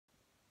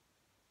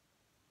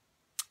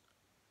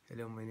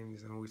Hello, my name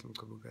is Anwit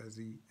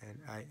Mkobogazi and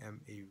I am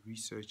a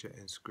researcher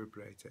and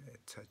scriptwriter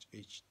at Touch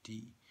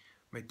HD.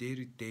 My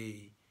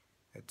day-to-day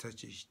at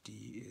Touch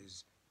HD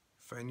is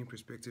finding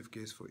prospective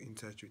guests for In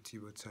Touch with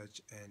Thibaut Touch,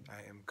 and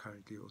I am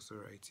currently also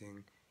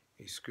writing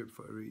a script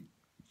for a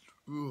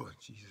oh,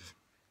 Jesus.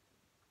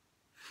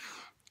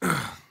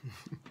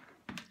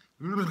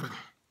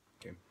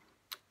 Okay.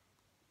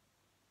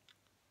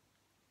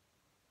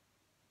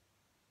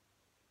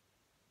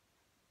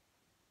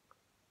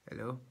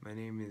 Hello, my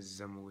name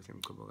is Zamowith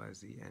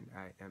Mkobogazi and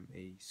I am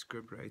a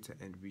scriptwriter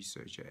and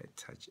researcher at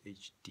Touch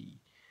HD.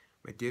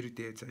 My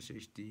day-to-day at Touch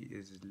HD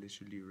is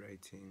literally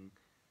writing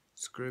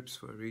scripts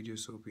for a radio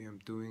soap I'm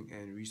doing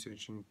and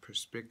researching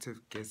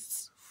prospective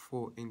guests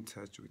for In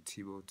Touch with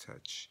Thibaut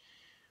Touch,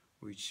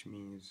 which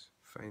means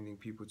finding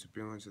people to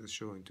bring onto the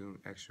show and doing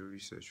actual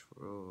research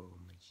for, oh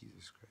my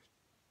Jesus Christ.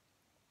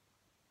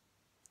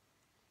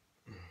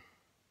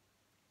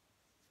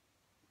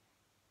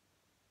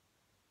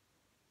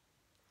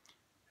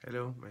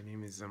 Hello, my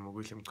name is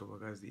Zamowith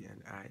Mkobogazi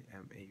and I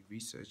am a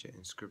researcher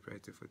and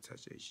scriptwriter for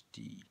Touch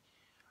HD.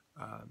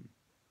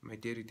 My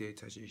day-to-day at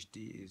Touch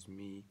HD is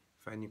me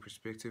finding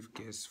prospective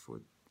guests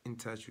for In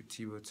Touch with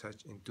Thibaut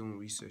Touch and doing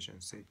research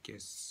on said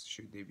guests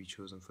should they be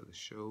chosen for the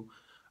show.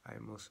 I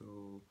am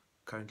also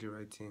currently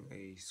writing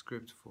a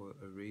script for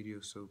a radio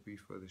soapy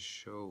for the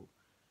show,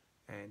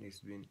 and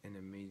it's been an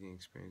amazing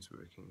experience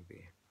working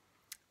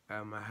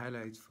there. My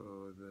highlight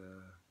for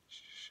the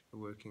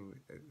working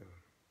with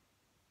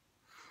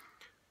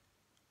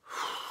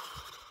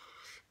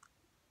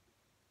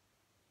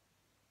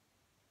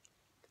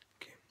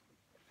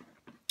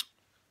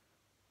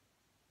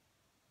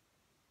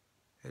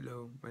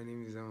Hello, my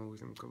name is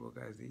Zamowith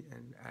Mkobogazi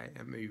and I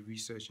am a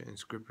researcher and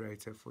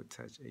scriptwriter for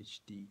Touch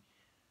HD.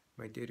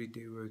 My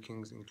day-to-day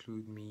workings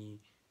include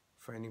me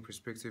finding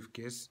prospective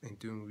guests and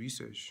doing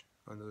research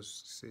on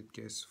those said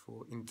guests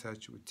for In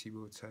Touch with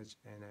Thibaut Touch,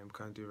 and I'm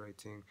currently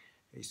writing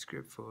a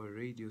script for a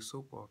radio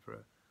soap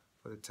opera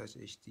for the Touch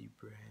HD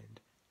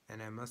brand.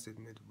 And I must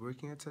admit,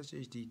 working at Touch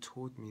HD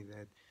taught me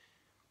that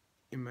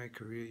in my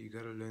career you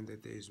gotta learn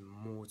that there is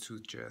more to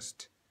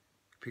just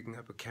picking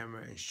up a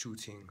camera and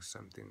shooting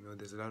something. You know,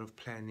 there's a lot of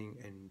planning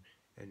and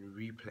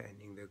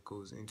replanning that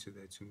goes into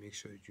that to make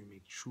sure that you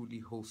make truly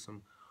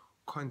wholesome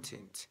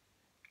content.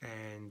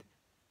 And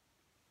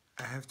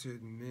I have to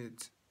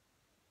admit,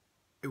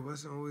 it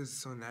wasn't always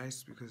so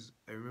nice, because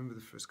I remember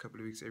the first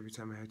couple of weeks, every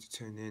time I had to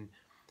turn in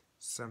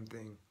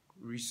something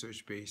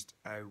research based,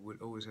 I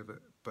would always have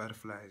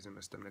butterflies in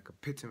my stomach, like a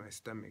pit in my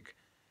stomach,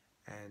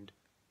 and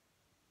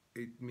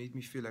it made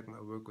me feel like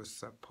my work was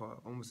subpar,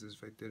 almost as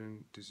if I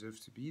didn't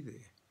deserve to be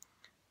there.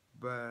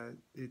 But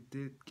it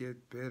did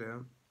get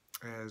better,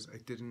 as I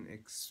didn't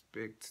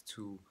expect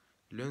to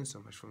learn so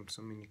much from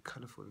so many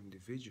colorful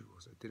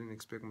individuals. I didn't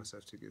expect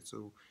myself to get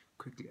so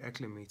quickly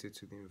acclimated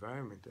to the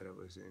environment that I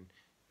was in.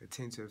 I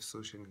tend to have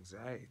social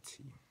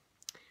anxiety.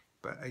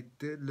 But I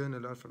did learn a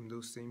lot from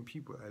those same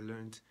people. I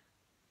learned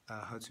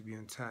how to be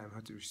on time,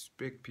 how to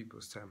respect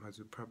people's time, how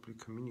to properly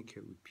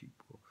communicate with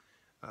people.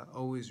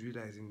 Always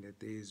realizing that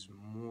there is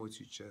more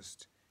to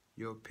just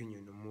your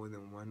opinion, or more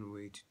than one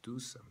way to do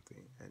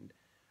something. And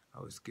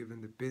I was given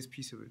the best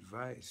piece of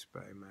advice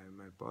by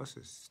my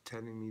bosses,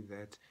 telling me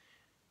that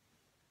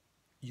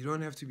you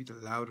don't have to be the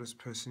loudest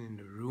person in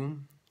the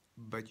room,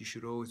 but you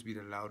should always be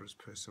the loudest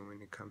person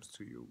when it comes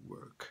to your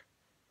work.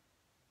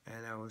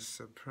 And I was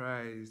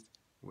surprised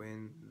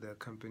when the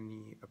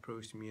company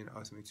approached me and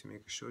asked me to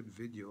make a short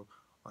video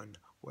on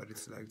what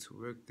it's like to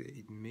work there.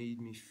 It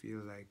made me feel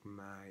like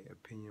my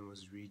opinion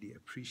was really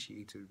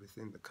appreciated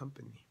within the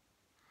company.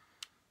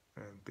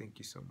 And thank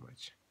you so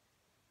much.